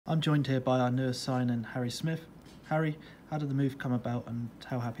I'm joined here by our newest signing, Harry Smith. Harry, how did the move come about and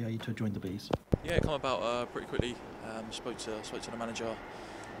how happy are you to have joined the Bees? Yeah, it came about pretty quickly. Spoke to the manager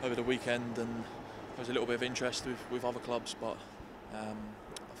over the weekend, and there was a little bit of interest with other clubs, but I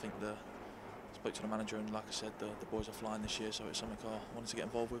think spoke to the manager, and like I said, the boys are flying this year, so it's something I wanted to get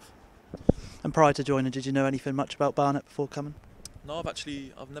involved with. And prior to joining, did you know anything much about Barnet before coming? No,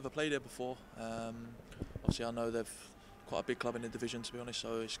 I've never played there before. Obviously, I know they've quite a big club in the division, to be honest,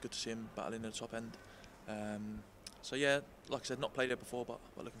 so it's good to see them battling at the top end. So yeah, like I said, not played there before, but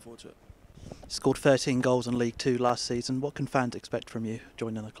looking forward to it. Scored 13 goals in League Two last season. What can fans expect from you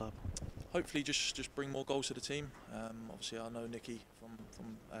joining the club? Hopefully, just bring more goals to the team. Obviously, I know Nicky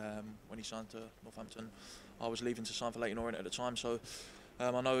from when he signed to Northampton. I was leaving to sign for Leyton Orient at the time, so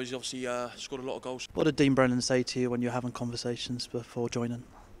I know he's obviously scored a lot of goals. What did Dean Brennan say to you when you were having conversations before joining?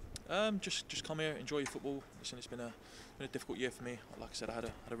 Just come here, enjoy your football. Listen, it's been a difficult year for me. Like I said, I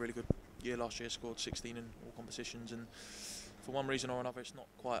had a really good year last year. Scored 16 in all competitions, and for one reason or another, it's not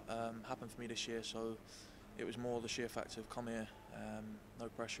quite happened for me this year. So it was more the sheer fact of come here, no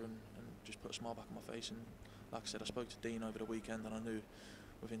pressure, and just put a smile back on my face. And like I said, I spoke to Dean over the weekend, and I knew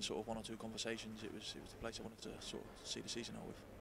within sort of one or two conversations, it was the place I wanted to sort of see the season out with.